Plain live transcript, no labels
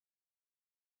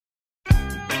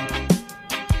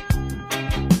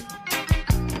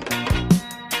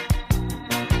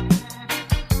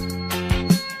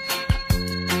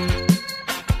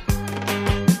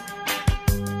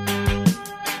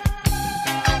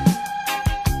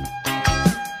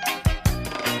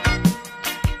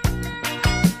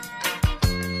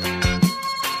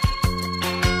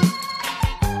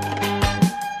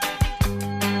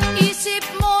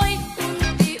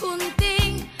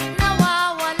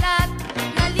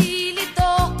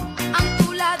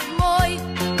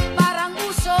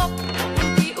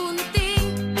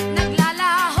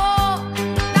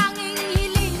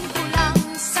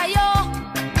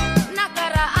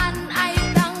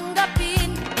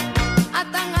At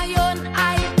ang ngayon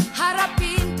ay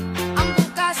harapin, ang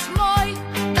bukas mo'y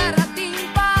darating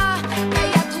pa.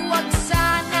 Kaya't huwag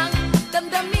sanang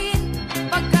damdamin,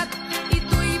 pagkat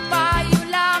ito'y payo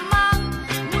lamang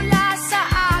mula sa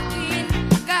akin,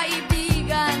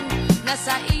 kaibigan, na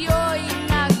sa iyo'y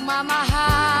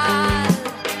nagmamahal.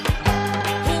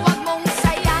 Huwag mong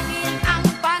sayangin ang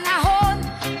panahon,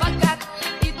 pagkat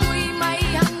ito'y may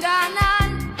hangganan.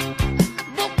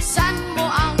 Buksan mo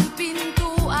ang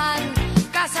pintuan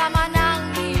kasama ng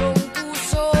iyong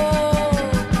puso.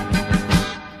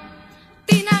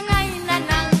 Tinangay na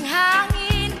ng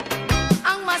hangin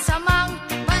ang masamang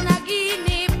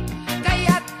panaginip,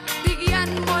 kaya't bigyan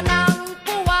mo ng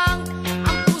puwang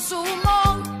ang puso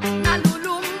mong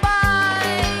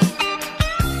nalulumbay.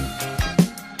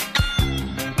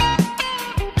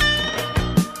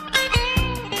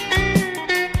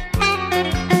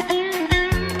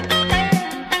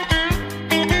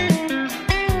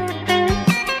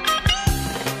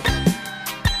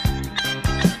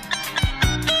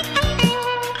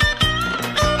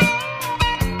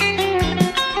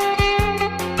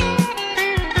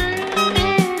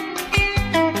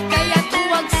 Kaya't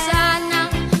huwag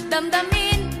sanang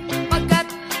damdamin, pagkat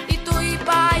ito'y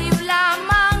payo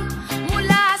lamang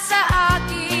mula sa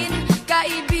akin,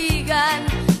 kaibigan,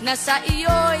 na sa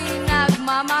iyo'y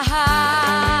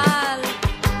nagmamahal.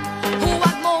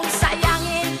 Huwag mong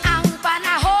sayangin ang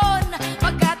panahon,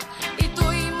 pagkat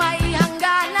ito'y may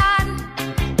hangganan.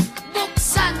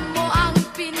 Buksan mo ang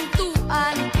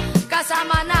pintuan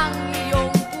kasama ng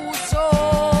iyong puso.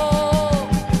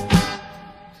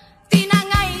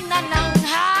 Tinangay na ng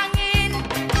hangin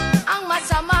ang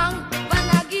masamang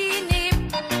panaginip,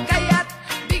 kaya't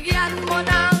bigyan mo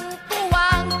ng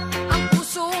puwang ang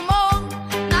puso mong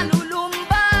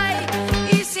nalulumbay.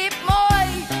 Isip mo'y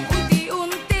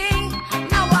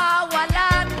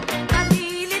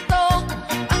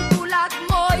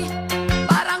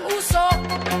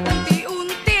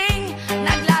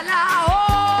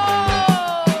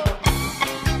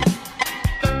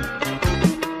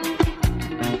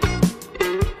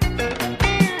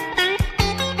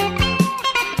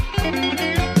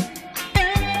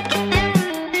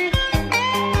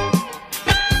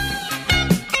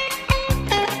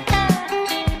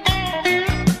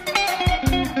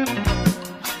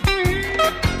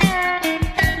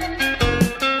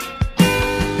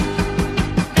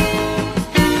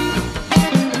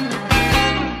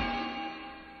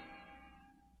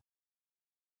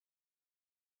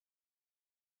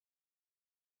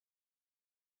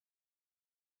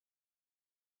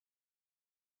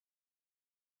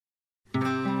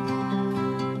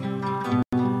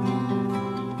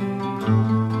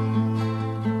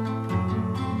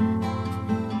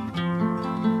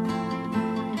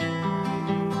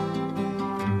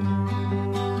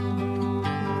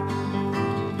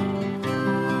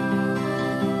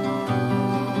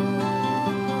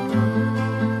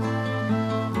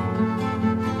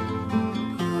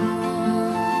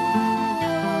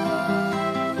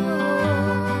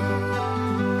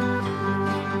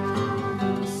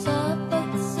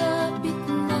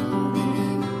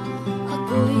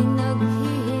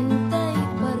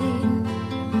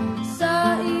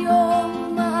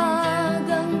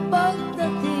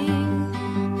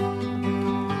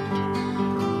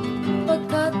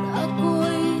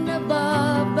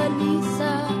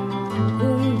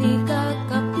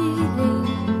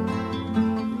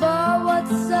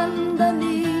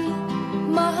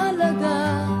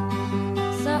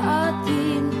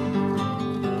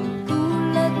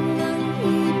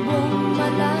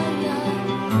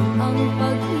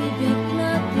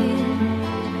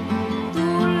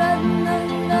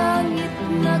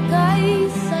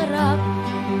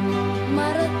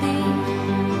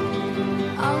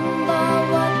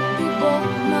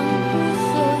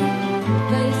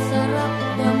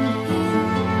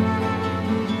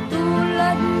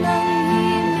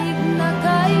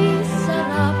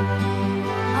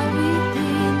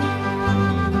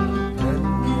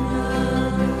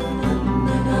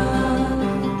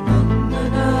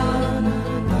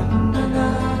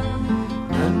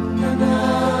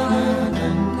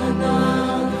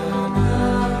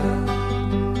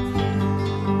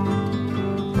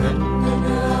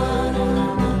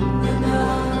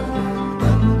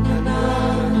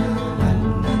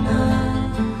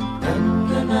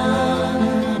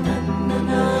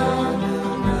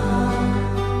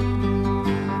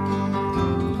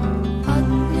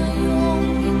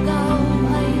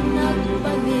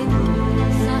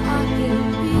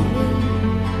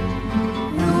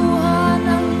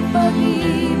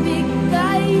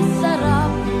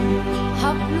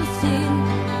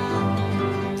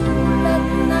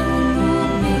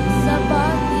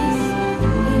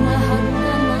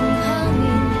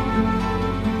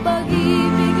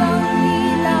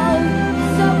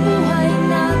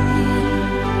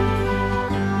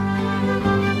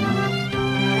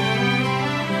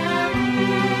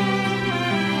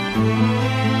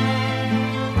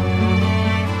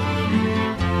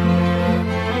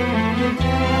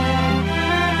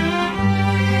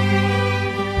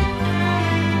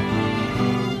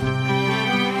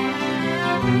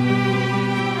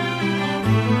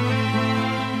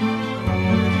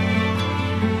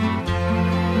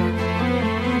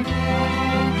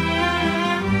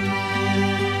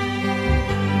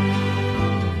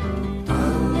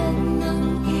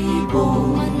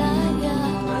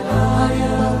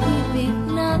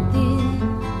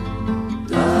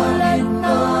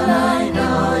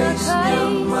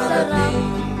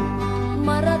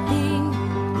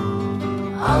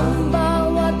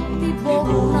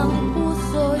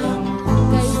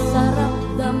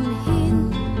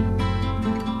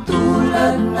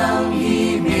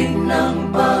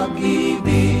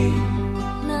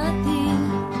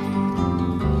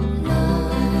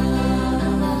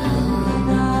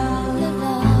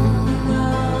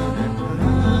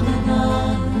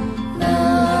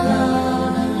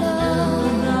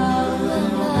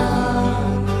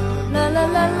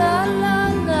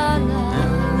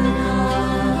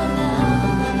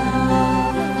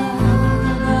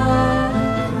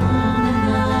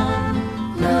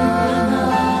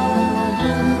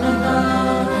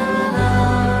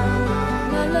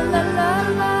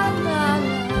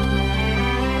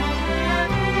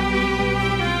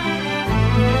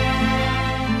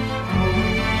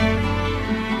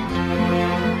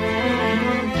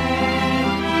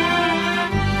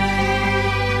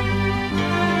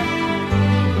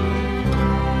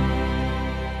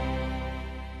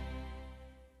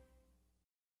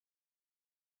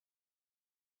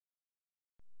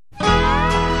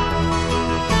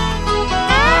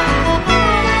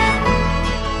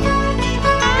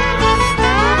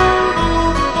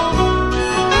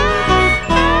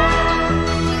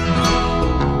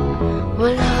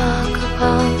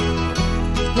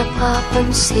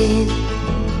napapansin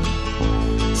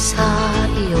sa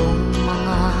iyong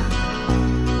mga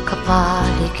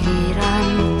kapaligiran?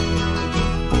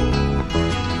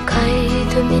 Kay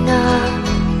dumi na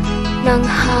ng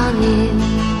hangin,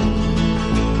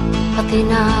 pati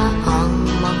na ang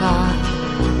mga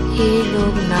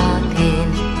ilog natin.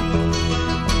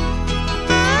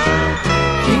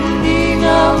 Hindi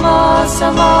nga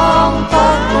masama ang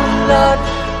pag-unlad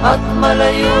at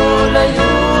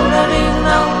malayo-layo na rin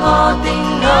ang ating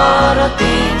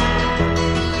narating.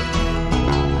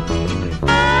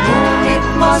 Ngunit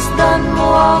masdan mo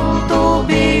ang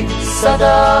tubig sa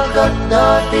dagat,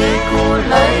 dati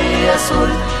kulay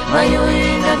asul,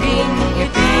 ngayon'y naging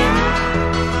itim.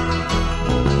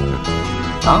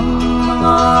 Ang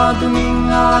mga duming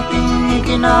ating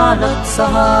ikinalat sa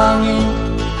hangin,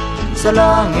 sa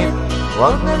langit,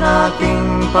 huwag na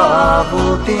nating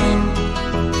paabutin.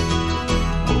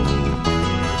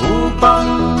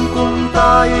 Upang kung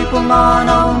tayo'y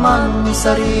pumanaw man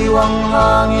sa sariwang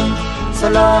hangin, sa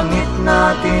langit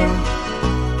natin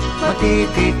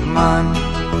matitikman.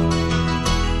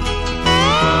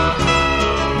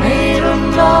 Mayroon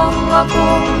lang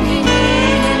akong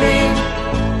hinihiling,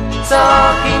 sa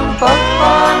aking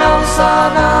pagpanaw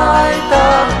sana ay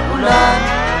tag-ulan.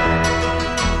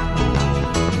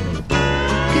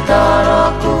 Gitara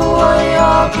ko ay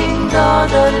aking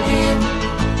dadalhin,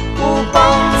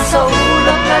 upang sa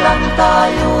ulap na lang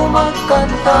tayo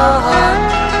magkantahan.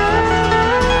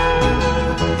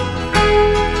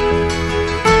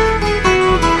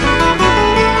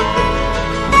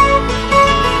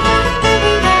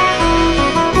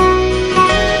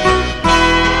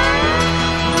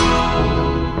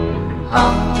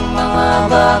 Ang mga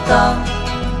batang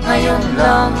ngayon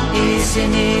lang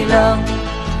isinilang,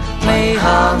 may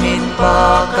hangin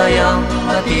pa kayang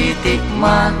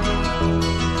matitikman?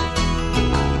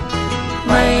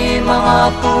 May mga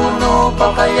puno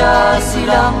pa kaya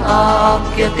silang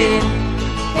aakyatin?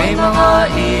 May mga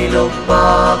ilog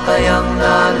pa kayang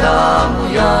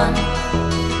lalanguyan?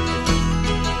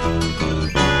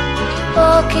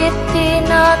 Bakit di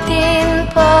natin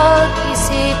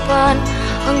pag-isipan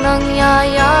ang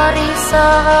nangyayari sa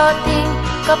ating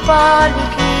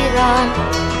kapaligiran?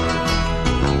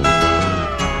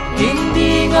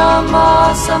 Hindi nga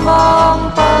masama ang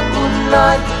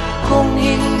pag-unlad kung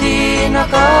hindi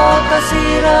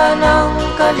nakakasira ng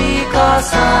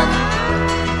kalikasan.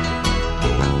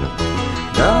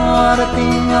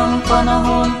 Darating ang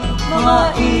panahon, mga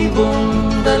ibong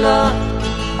dala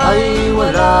ay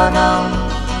wala nang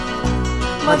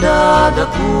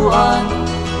madadapuan.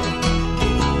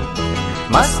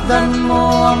 Masdan mo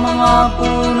ang mga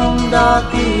punong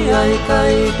dati ay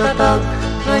kay tatag,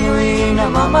 ngayon'y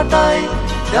namamatay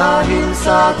dahil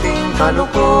sa ating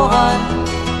kalokohan.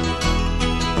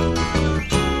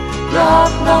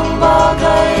 Lahat ng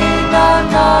bagay na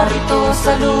narito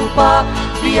sa lupa,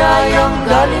 biyayang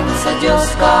galing sa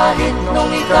Diyos kahit nung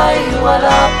ika'y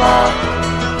wala pa.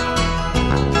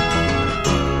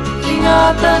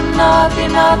 Ingatan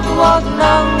natin at huwag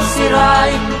nang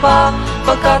sirain pa,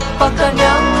 pagkat pag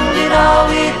kanyang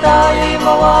dinawi tayo'y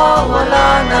mawawala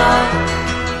na.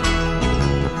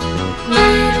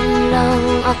 Mayroon lang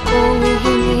akong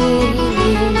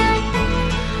hinihiling,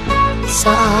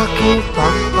 sa aking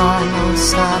pagpanaw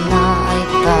sana ay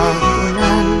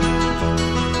tagulan.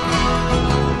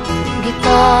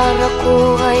 Gitara ko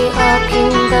ay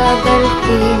aking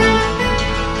dadalhin,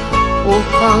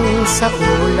 upang sa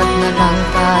ulap na lang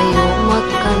tayo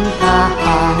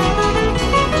magkantahan.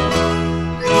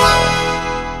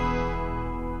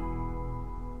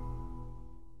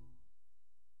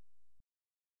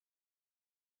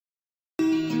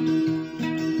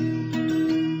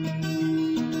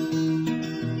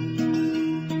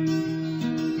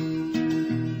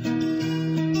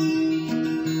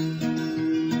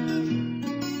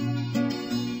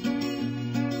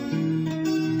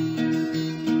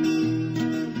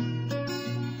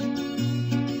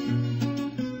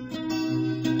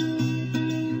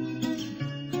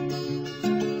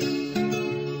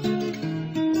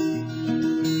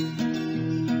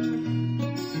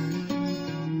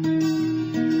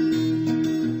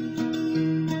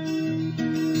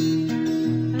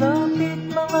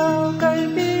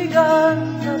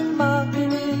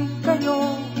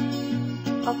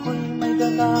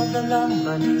 Dalang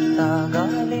balita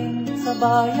galing sa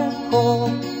bayan ko,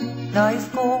 nais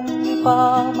kong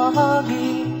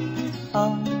ipamahagi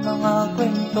ang mga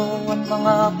kwento at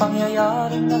mga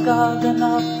pangyayaring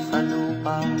nagaganap sa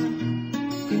lupang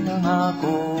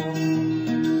pinangako.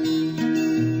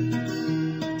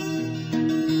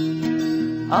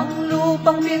 Ang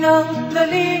lupang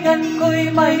pinanggalingan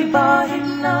ko'y may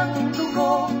bahin ng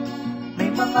dugo, may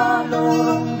mga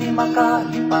lorong di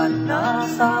makalipad na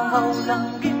sa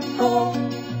hawlang ginto,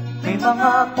 may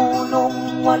mga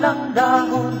punong walang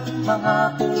dahon,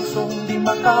 mga pusong di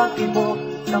makakibo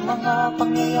sa mga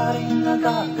pangyayaring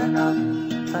nagaganap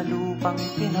sa lupang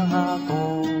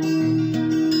pinangako.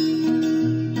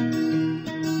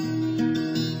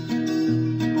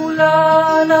 Mula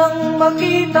nang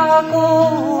makita ko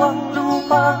ang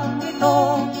lupang ito,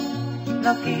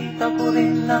 nakita ko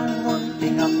rin ang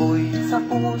munting apoy sa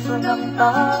puso ng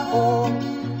tao,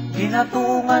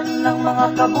 ginatungan ng mga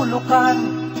kabulukan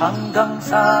hanggang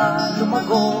sa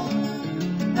lumago.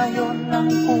 Ngayon ang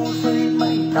puso'y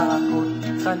may takot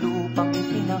sa lupang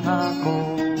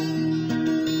ipinangako.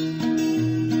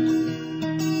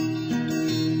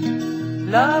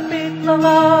 Lapit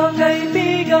mga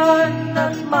kaibigan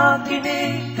at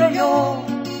makinig kayo,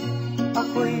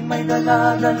 ako'y may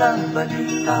dala-dalang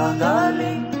balita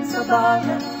galing sa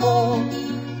bayan ko.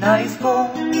 Nais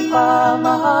kong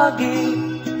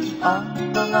ipamahagi ang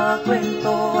mga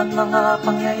kwento at mga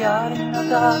pangyayaring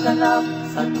nagaganap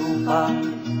sa lupang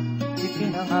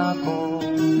ipinangako.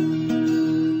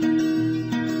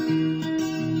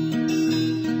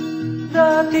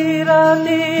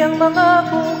 Dati-rati ang mga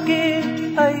bukid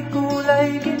ay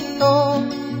kulay ginto,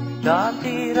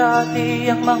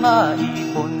 dati-rati ang mga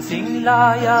ipon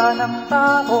singlaya ng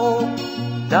tao,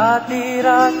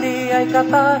 dati-rati ay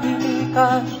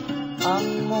katahimikan ang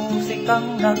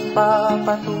musikang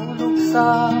nagpapatulog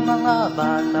sa mga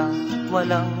batang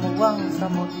walang muwang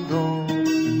sa mundo.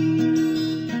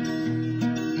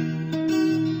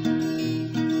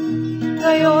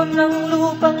 Ngayon ang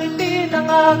lupang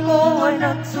ipinangako ay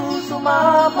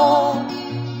nagsusumamo,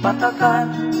 patakan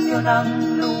yun ang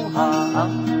luha,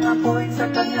 ang apoy sa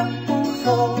kanyang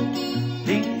puso.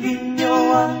 Dinggin nyo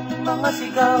ang mga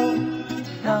sigaw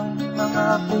ng mga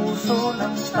puso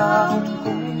ng taong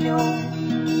kung inyong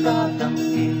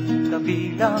dadamhin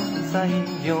kabilang sa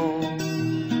inyo.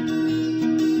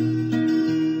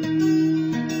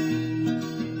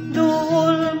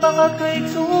 Duhol mga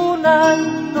kaigsunan,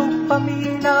 nung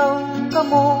paminaw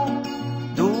kamo,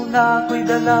 doon ako'y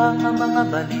dala ang mga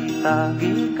balita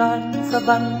gikan sa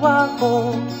banwa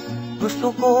ko.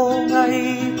 Gusto ko nga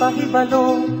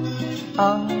ipahibalo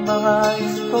ang mga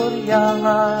istorya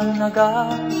nga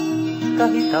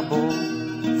nagakahitabo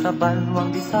sa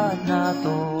banwang bisag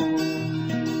nato.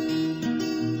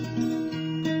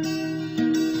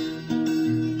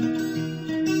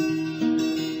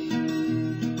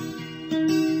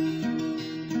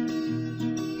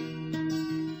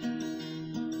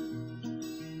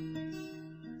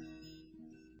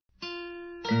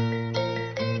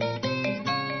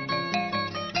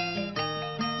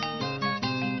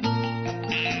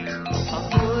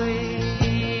 Ako'y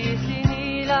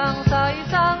sinilang sa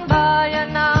isang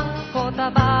bayan ng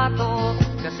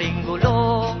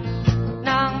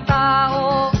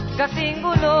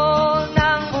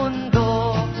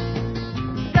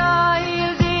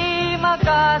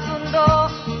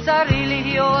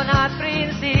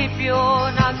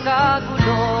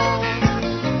nagkagulo.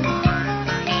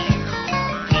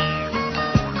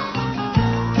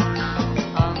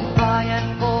 Ang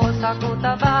bayan ko sa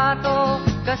Cotabato,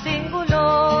 kasing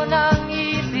gulo ng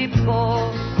isip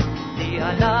ko. Di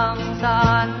alam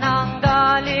saan nang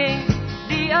galing,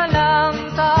 di alam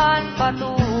saan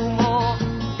patungo.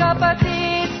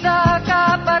 Kapatid sa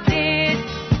kapatid,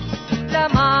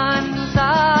 laman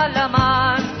sa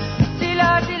laman,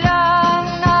 sila-silang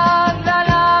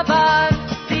naglalaban.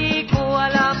 Di ko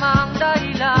alam ang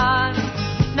dahilan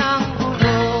ng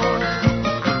gulo.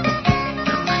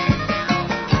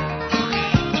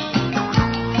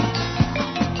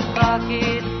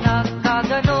 Bakit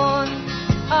nagkaganon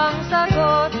ang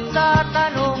sagot sa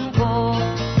tanong ko?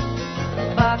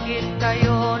 Bakit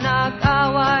kayo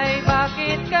nag-away?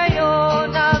 Bakit kayo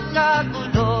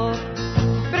nagkagulo?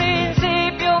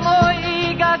 Prinsipyo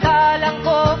mo'y igagalang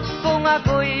ko kung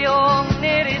ako'y iyong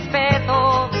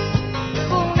nirespeto.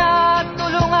 Kung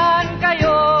nagtulungan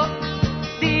kayo,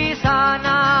 di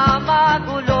sana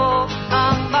magulo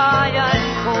ang bayan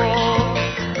ko.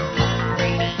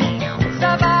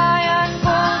 Sa bayan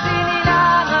kong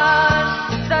sinilangan,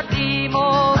 sa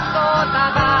timog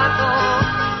Cotabato,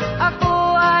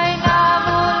 ako ay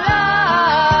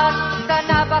namulat sa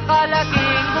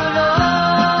napakalaking gulo.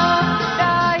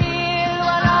 Dahil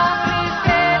walang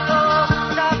respeto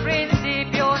sa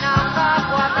prinsipyo ng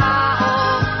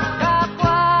kapwa-tao,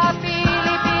 kapwa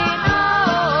Pilipino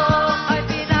ay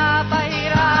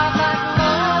pinapahirapan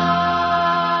mo.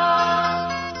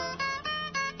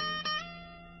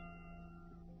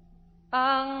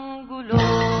 Ang gulo.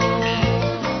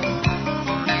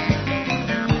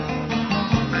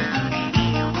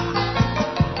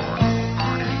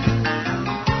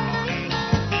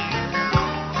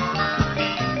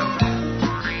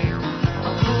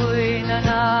 Ako'y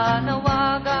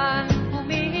nananawagan,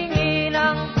 humihingi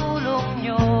ng tulong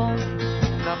nyo.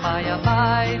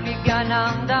 Kapayapa'y bigyan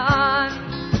ng daan,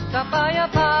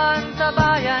 kapayapaan sa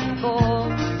bayan ko.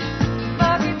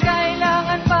 Bakit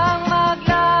kailangan pang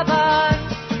maglaban?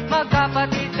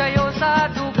 Magkapatid kayo sa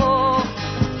dugo.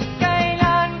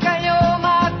 Kailan kayo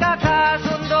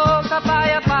magkakasundo?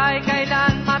 Kapayapa'y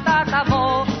kailan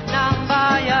matatamo ng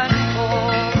bayan ko?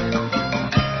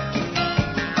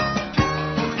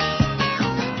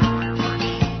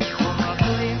 Kung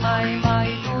ako'y may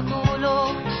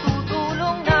maitutulong,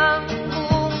 tutulong ng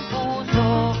buong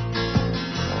puso.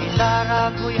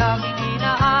 Gitara ko'y aking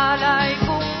inaalay,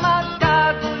 kung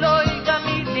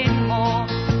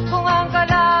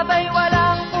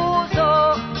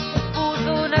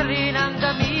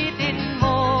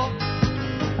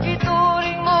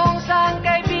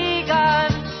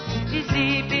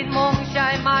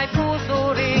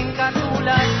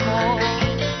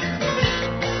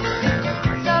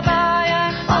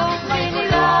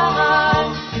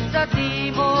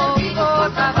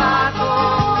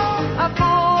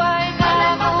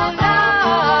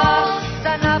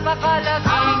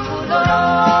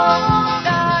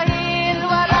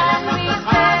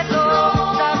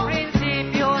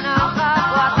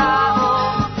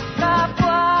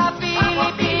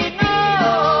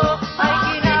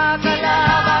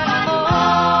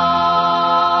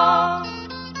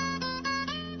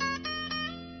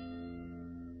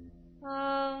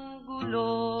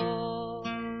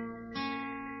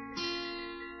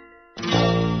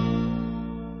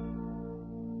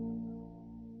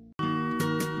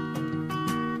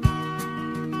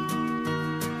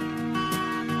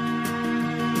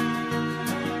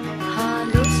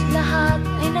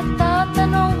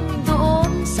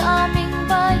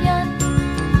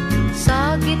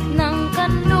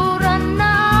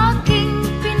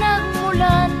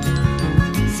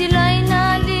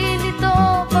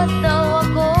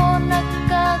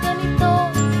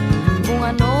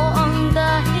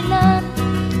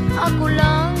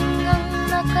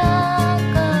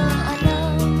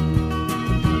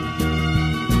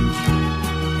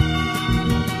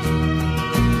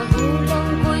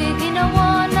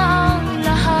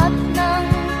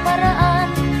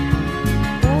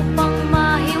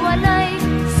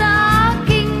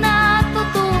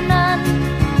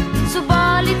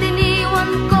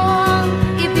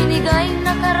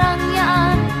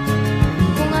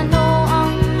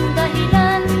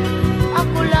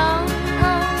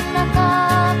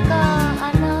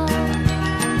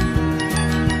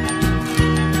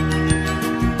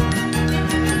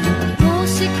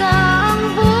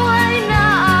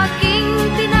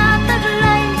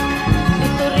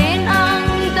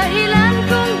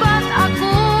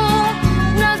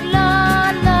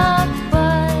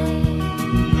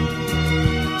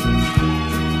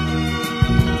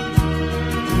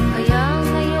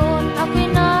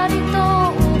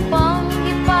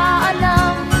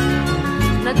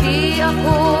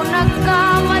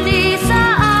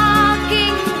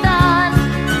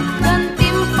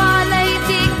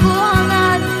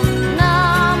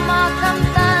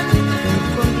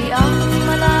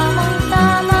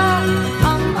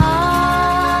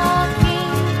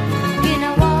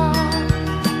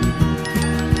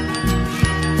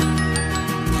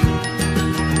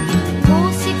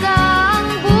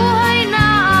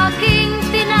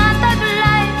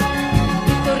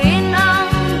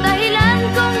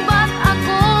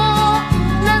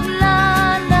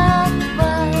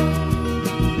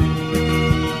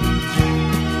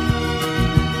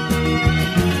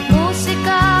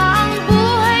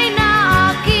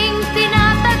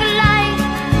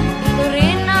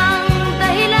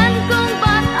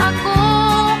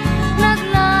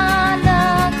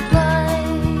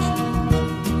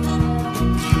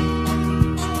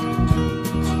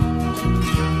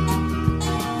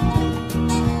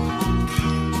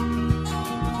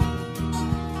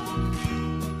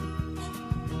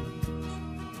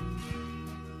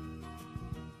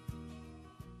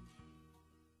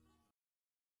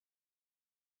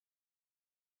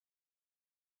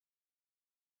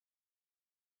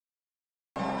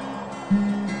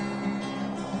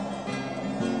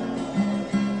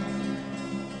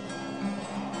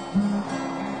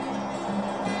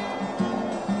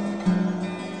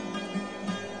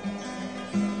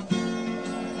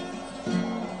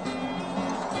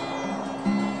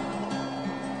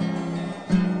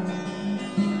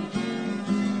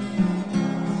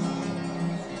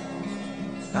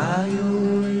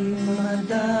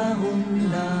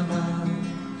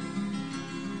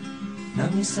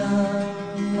ng isang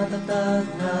matatag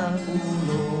na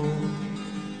puno,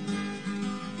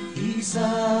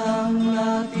 isang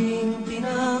ating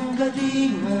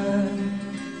pinanggalingan,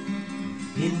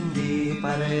 hindi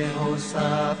pareho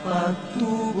sa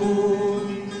pagtubo.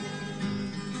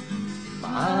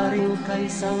 Maaring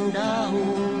kaisang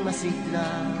dahong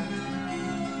masigla,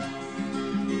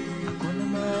 ako na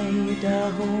may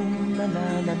dahong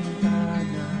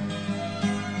nalalantana.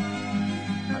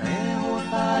 Pareho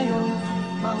tayong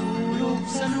mahulog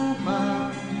sa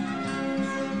lupa,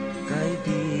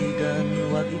 kaibigan,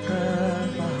 huwag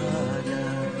ikabahala.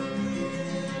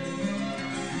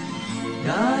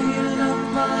 Dahil lang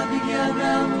mabigyan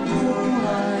ng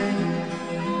buhay,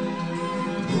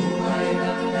 buhay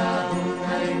ng dahong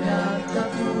ay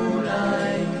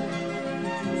nagkakulay.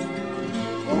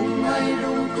 Kung may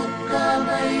lungkot ka,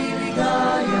 may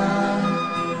ligaya,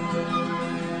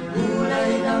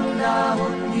 kulay ng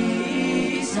dahon di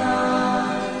isa.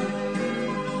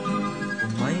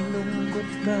 Kung may lungkot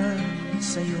ka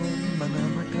sa iyong mga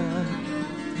mata,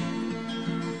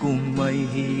 kung may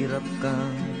hirap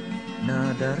kang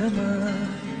nadarama,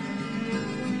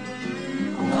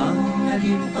 kung ang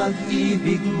naging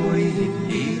pag-ibig mo'y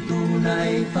hindi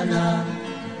tunay pala,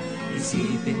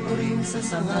 isipin ko rin sa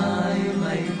sangay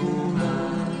may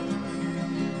bunga.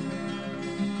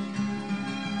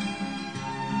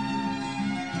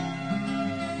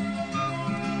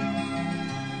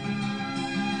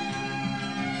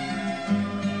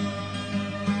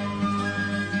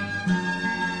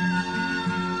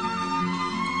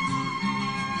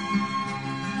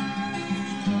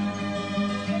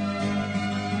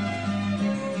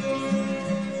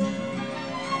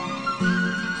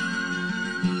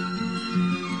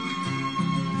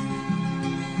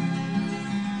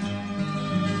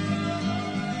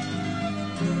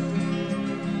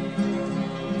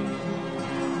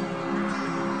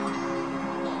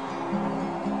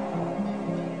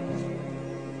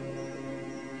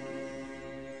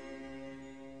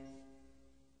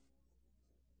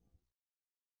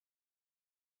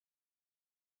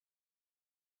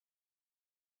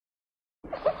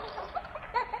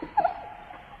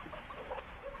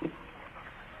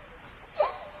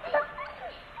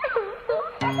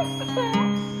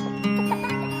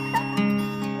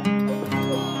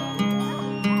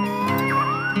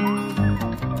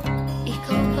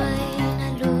 Ikaw ba'y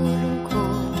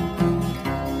nalulungkot?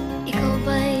 Ikaw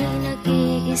ba'y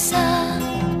nag-iisa?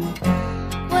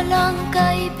 Walang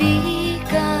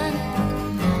kaibigan,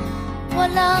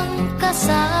 walang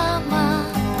kasama.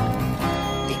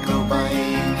 Ikaw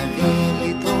ba'y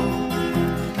nalilito?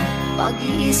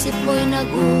 Pag-iisip mo'y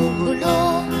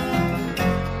nagugulo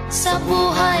sa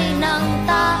buhay ng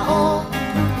tao,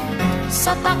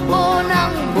 sa takbo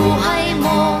ng buhay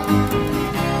mo.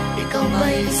 Ikaw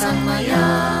ba'y isang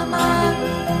mayaman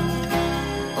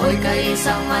o ika'y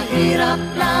isang mahirap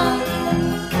lang?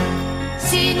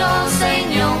 Sino sa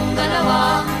inyong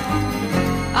dalawa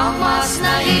ang mas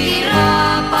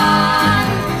nahihirapan?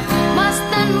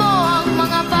 Masdan mo ang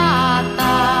mga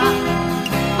bata,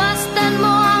 masdan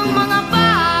mo ang mga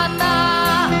bata.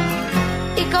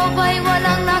 Ikaw ba'y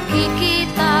walang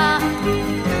nakikita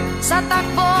sa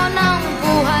takbo ng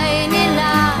buhay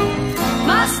nila?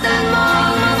 Masdan mo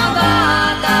ang mga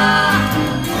bata,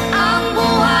 ang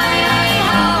buhay ay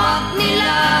hawak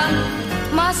nila.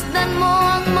 Masdan mo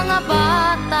ang mga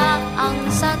bata, ang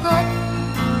sagot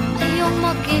ay iyong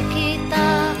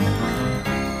makikita.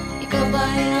 Ikaw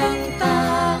ba'y ang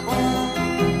tao,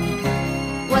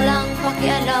 walang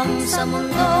pakialam sa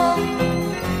mundo,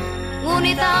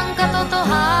 ngunit ang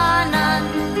katotohanan,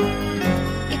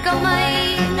 ikaw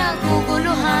ay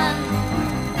naguguluhan.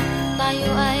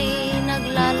 Tayo ay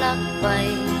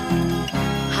naglalakbay,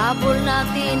 habol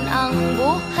natin ang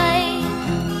buhay,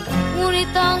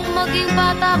 ngunit ang maging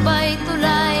bata ba'y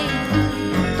tulay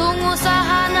tungo sa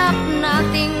hanap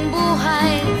nating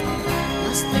buhay.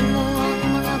 Masdan mo ang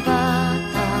mga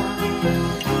bata,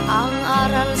 ang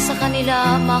aral sa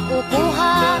kanila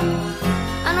makukuha.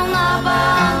 Ano nga ba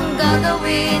ang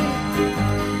gagawin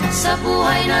sa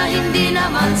buhay na hindi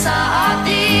naman sa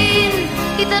atin?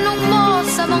 Itanong mo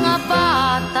sa mga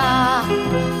bata,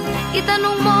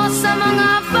 itanong mo sa mga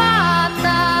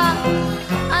bata,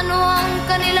 ano ang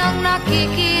kanilang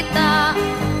nakikita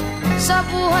sa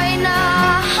buhay na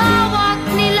hawak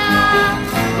nila.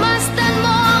 Masdan mo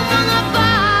ang mga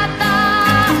bata,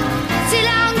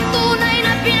 sila ang tunay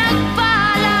na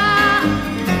pinagpala,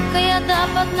 kaya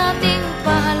dapat nating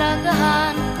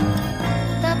pahalagahan,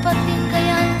 dapat din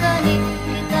kayang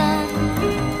kaligpitan.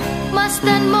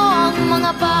 Masdan mo ang mga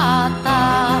bata,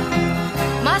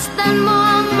 masdan mo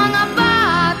ang mga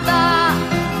bata.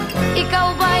 Ikaw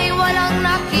ba'y walang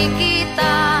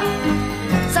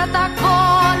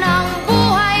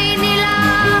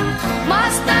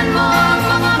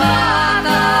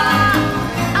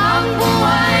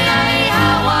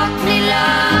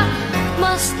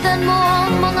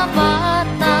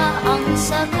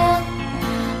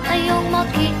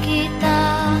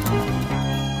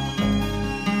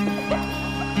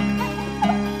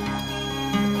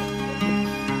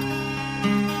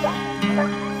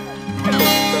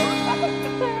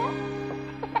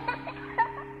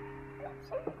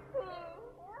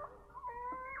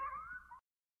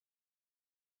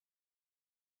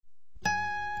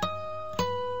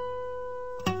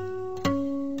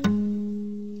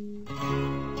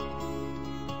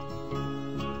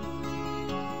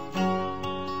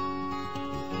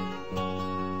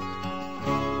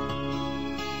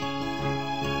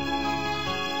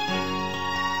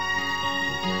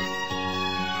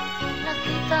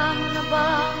Nakita mo na ba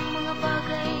ang mga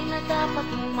bagay na dapat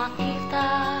mong makita?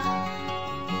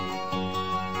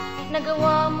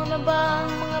 Nagawa mo na ba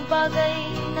ang mga bagay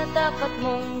na dapat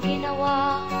mong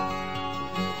ginawa?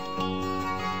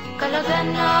 Kalagan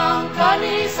ng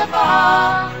tali sa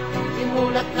paa,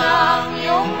 imulat ng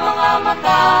iyong mga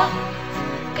mata.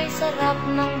 Kay sarap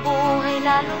ng buhay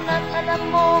lalo na't alam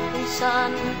mo kung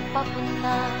saan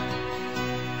papunta.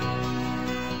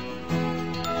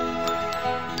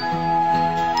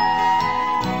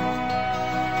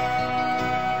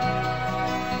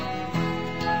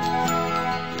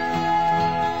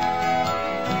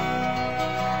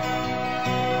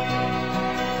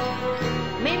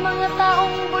 May mga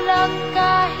taong bulag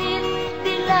kahit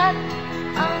dilat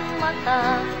ang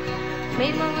mata.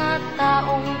 May mga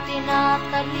taong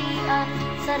tinatalian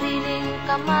sariling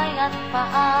kamay at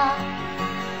paa.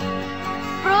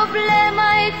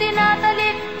 Problema'y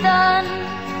tinatalikdan,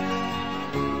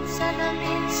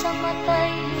 salamin sa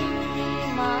mata'y hindi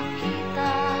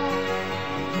makita.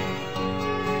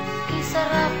 Kay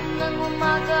sarap ng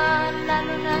umaga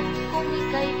lalo na't kung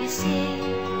ika'y gising.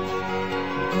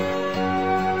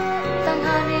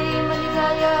 Tanghali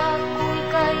maligaya kung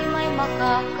ika'y may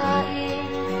makakain.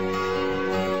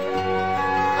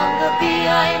 Ang gabi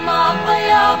ay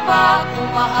mapayapa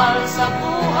kung mahal sa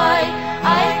buhay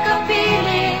ay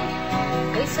kapiling.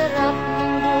 Kay sarap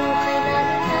ng buhay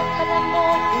lalo na't alam mo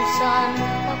kung saan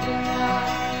papunta.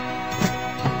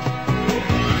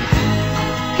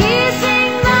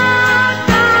 Gising na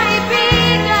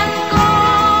kaibigan ko,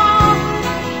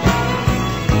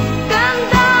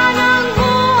 ganda ng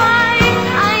buhay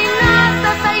ay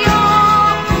nasa sayo.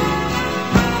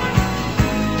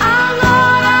 Ang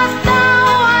oras daw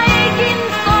ay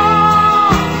ginto,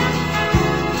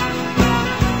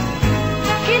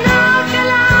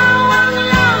 kinakalawang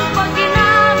lang pag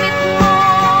ginamit mo.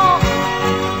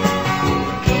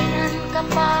 Kailan ka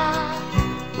pa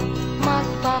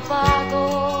magbabago?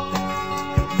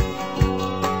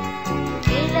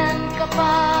 Kailan ka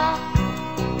pa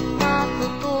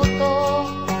matututo?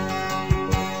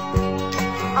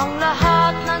 Ang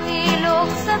lahat ng ilog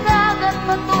sa dagat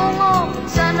patungo,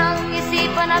 saan ang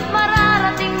isipan at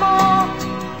mararating mo?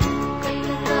 Kay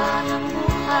ganda ng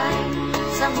buhay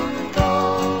sa mundo.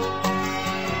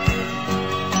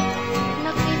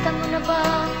 Nakita mo na ba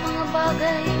ang mga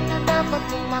bagay na dapat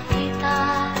mong makita?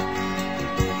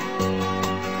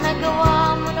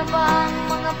 Nagawa mo na ba ang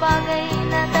mga bagay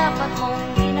na dapat mong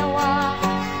ginawa?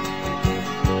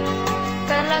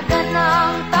 Kalagan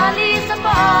ng tali sa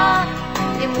paa,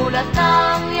 imulat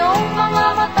ng iyong mga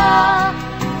mata.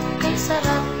 Kay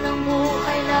sarap ng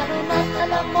buhay lalo na't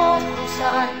alam mo kung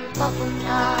saan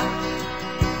papunta.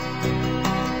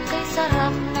 Kay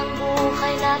sarap ng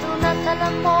buhay lalo na't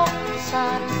alam mo kung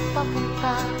saan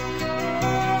papunta.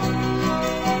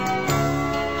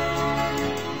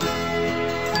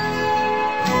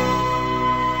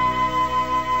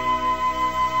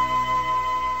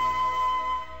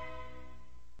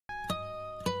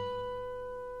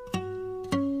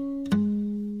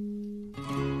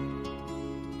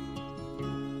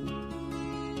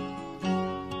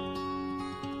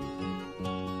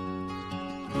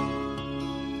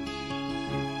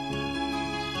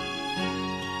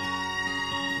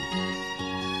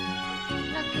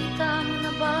 Nakita mo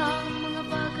na ba ang mga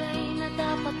bagay na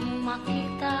dapat mong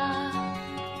makita?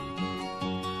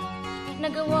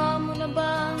 Nagawa mo na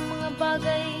ba ang mga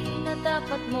bagay na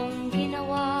dapat mong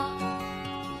ginawa?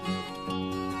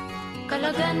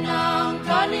 Kalagan ng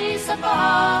tali sa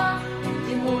paa,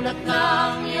 imulat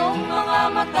ng iyong mga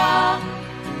mata.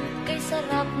 Kay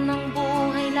sarap ng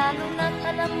buhay lalo na't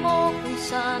alam mo kung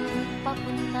saan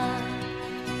papunta.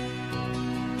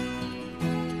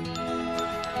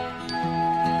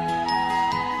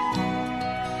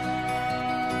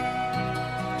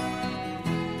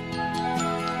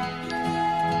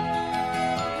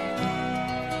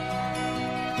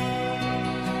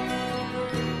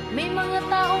 May mga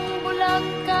taong bulag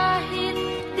kahit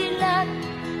dilat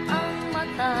ang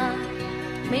mata.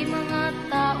 May mga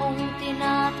taong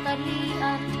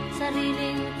tinatalian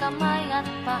sariling kamay at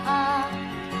paa.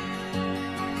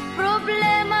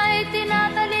 Problema'y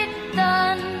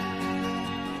tinatalikdan,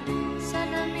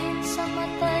 salamin sa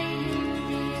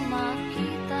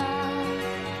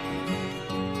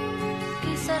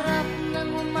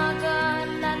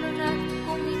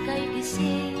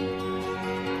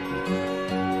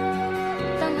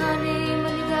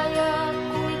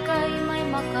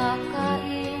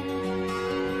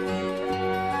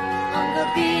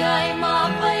ay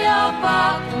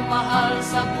mapayapa, kung mahal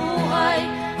sa buhay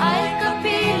ay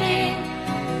kapiling.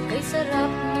 Kay sarap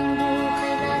ng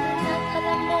buhay lalo na't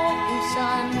alam mo kung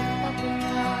saan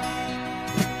papunta.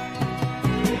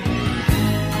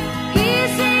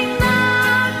 Gising na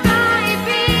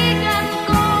kaibigan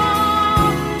ko,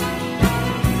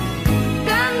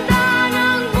 ganda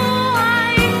ng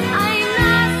buhay ay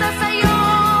nasa sayo.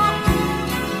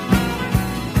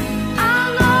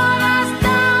 Ang oras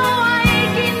daw ay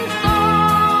ginto,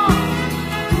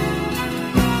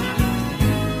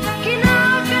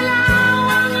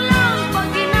 kinakalawang lang pag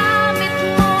ginamit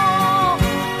mo.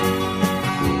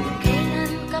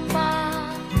 Kailan ka pa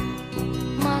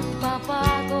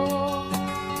magbabago?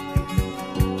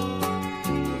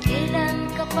 Kailan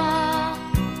ka pa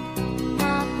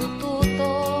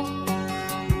matututo?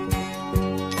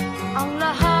 Ang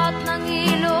lahat ng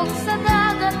ilog sa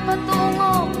dagat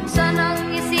patungo sa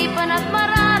nang isipan at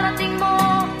mararating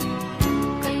mo.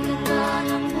 Kay ganda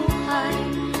ng buhay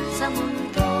sa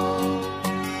mundo.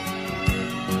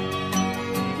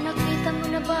 Nakita mo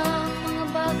na ba mga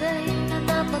bagay na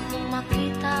dapat mong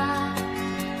makita?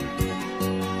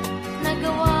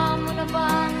 Nagawa mo na ba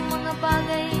ang mga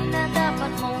bagay na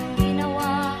dapat mong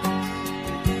ginawa?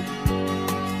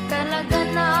 Talaga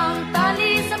ng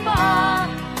tali sa paa,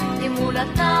 imulat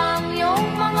ng iyong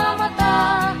mga mata.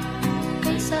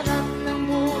 Kay sarap ng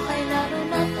buhay lalo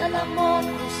na't alam mo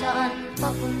kung saan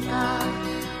papunta.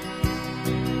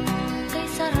 Kay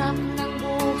sarap ng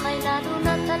buhay lalo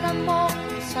na't alam mo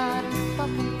kung saan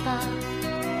papunta.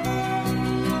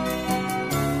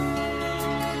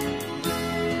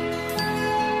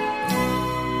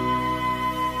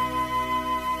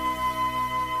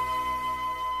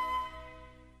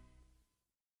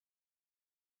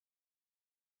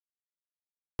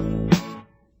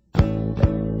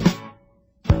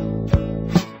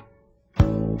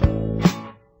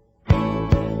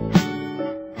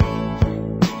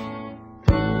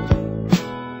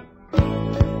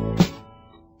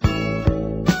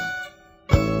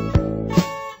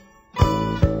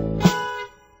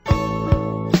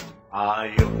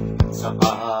 Ayon sa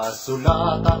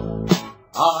kasulatan,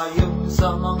 ayon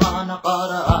sa mga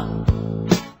nakaraan,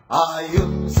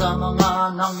 ayon sa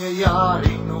mga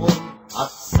nangyayari noon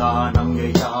at sa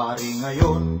nangyayari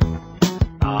ngayon,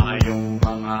 tayong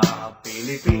mga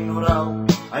Pilipino raw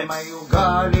ay may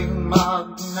ugaling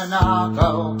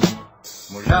magnanakaw.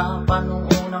 Mula pa nung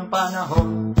unang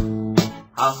panahon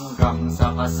hanggang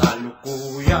sa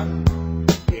kasalukuyan,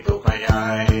 ito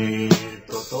kaya'y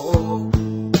totoo.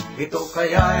 Ito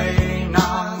kaya'y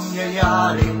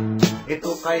nangyayari,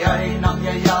 ito kaya'y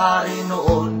nangyayari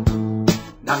noon,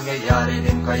 nangyayari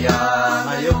din kaya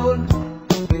ngayon.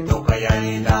 Ito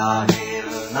kaya'y dahil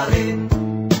na rin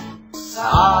sa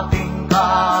ating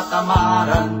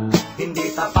katamaran, hindi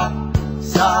tapat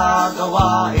sa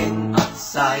gawain at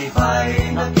sa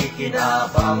iba'y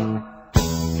nakikinabang.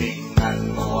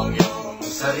 Tingnan mo ang iyong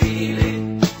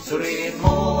sarili, suriin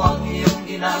mo ang iyong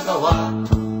ginagawa.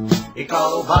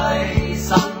 Ikaw ba'y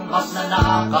isang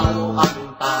magnanakaw,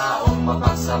 ang taong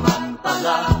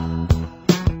mapagsamantala?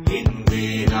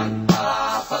 Hindi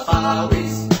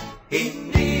nagpapatawis,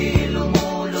 hindi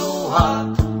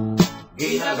lumuluha,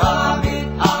 ginagamit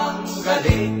ang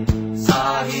galing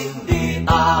sa hindi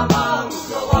tamang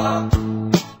gawa.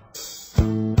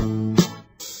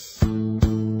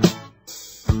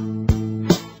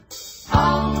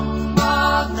 Ang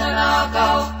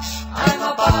magnanakaw ay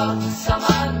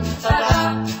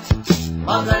mapagsamantala,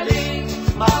 magaling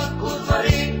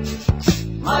magkunwari,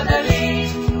 madaling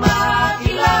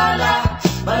makilala,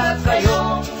 balat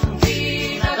kayong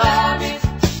ginagamit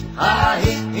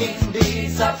kahit hindi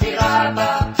sa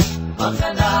pirata.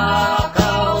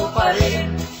 Magnanakaw pa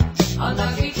rin ang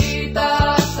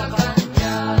nakikita sa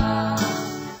kanya.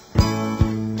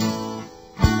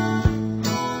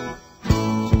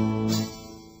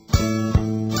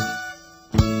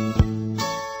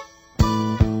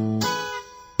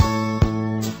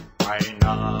 May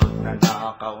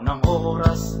nagnanakaw ng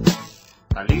oras,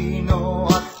 talino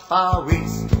at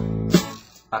pawis,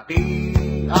 pati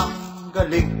ang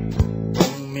galing.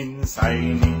 Kung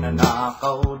minsa'y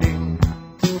ninanakaw din,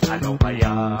 ano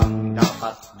kaya ang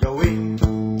dapat gawin?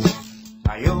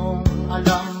 Ngayong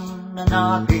alam na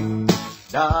natin,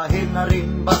 dahil na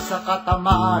rin ba sa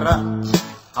katamaran,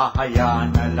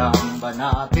 hahayaan na lang ba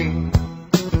natin?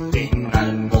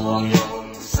 Tingnan mo ang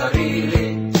iyong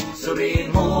sarili,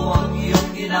 suriin mo ang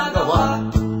iyong ginagawa.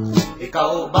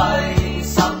 Ikaw ba'y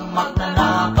isang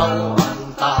magnanakaw, ang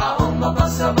taong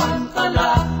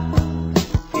mapagsamantala?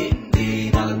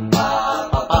 Hindi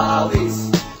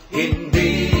nagpapapawis,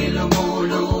 hindi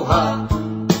lumuluha,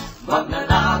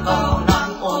 magnanakaw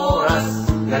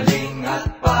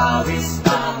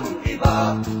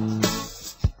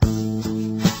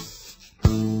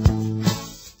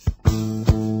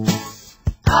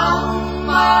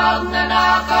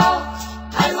magnanakaw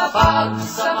ay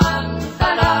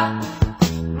mapagsamantala.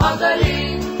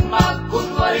 Madaling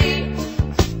magkunwari,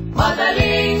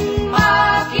 madaling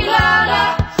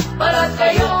makilala, balat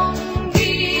kayong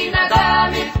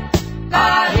ginagamit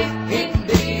kahit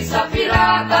hindi sa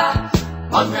pirata.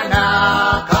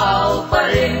 Magnanakaw pa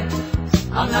rin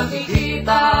ang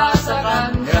nakikita sa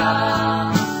kanya.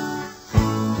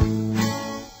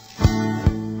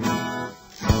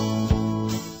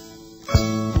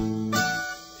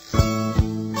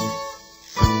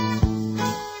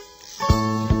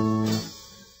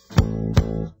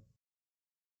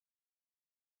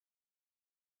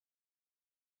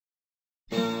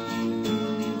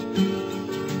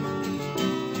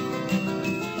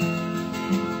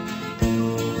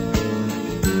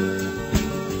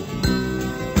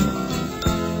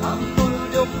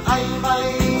 Ay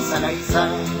may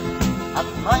salaysay at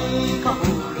may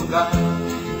kahulugan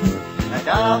na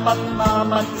dapat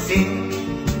mapansin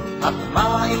at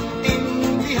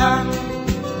maintindihan.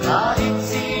 Kahit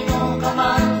sino ka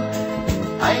man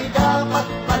ay dapat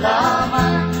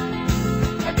malaman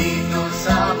na dito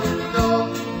sa mundo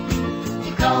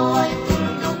ikaw ay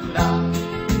tuldok lang.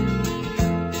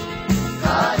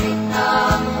 Kahit na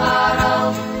ang araw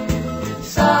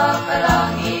sa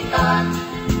kalangitan,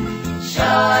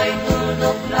 siya ay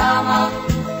tuldok lamang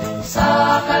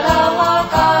sa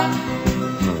kalawakan.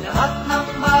 Lahat ng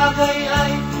bagay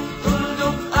ay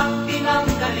tuldok ang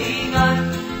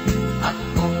pinanggalingan, at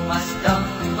kung masdang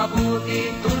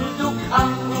mabuti, tuldok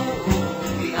ang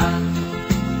uuwian.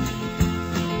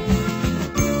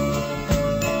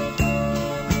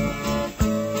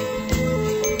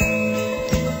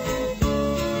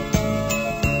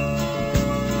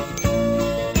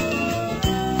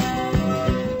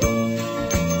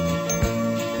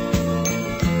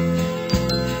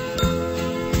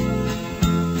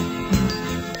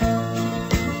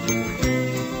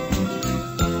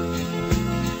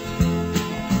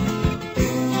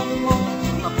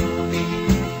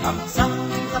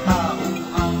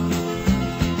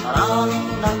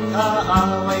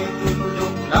 Nag-aaway,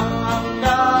 tuldok lang ang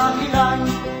dahilan.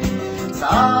 Sa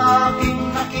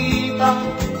aking nakita,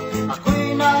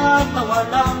 ako'y natawa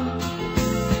lang.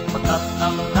 Pagkat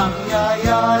ang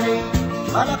nangyayari,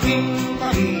 malaking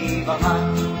kaibahan.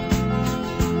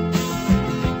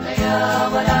 Kaya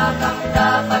wala kang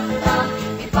dapat na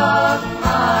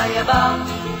ipagmayabang,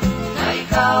 na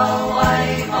ikaw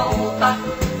ay mautak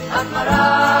at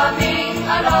maraming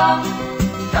alam.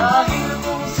 Dahil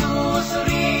kung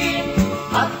susuriin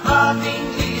at ating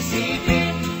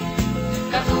isipin,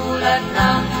 katulad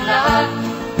ng lahat,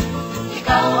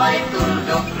 ikaw ay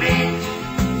tuldok rin.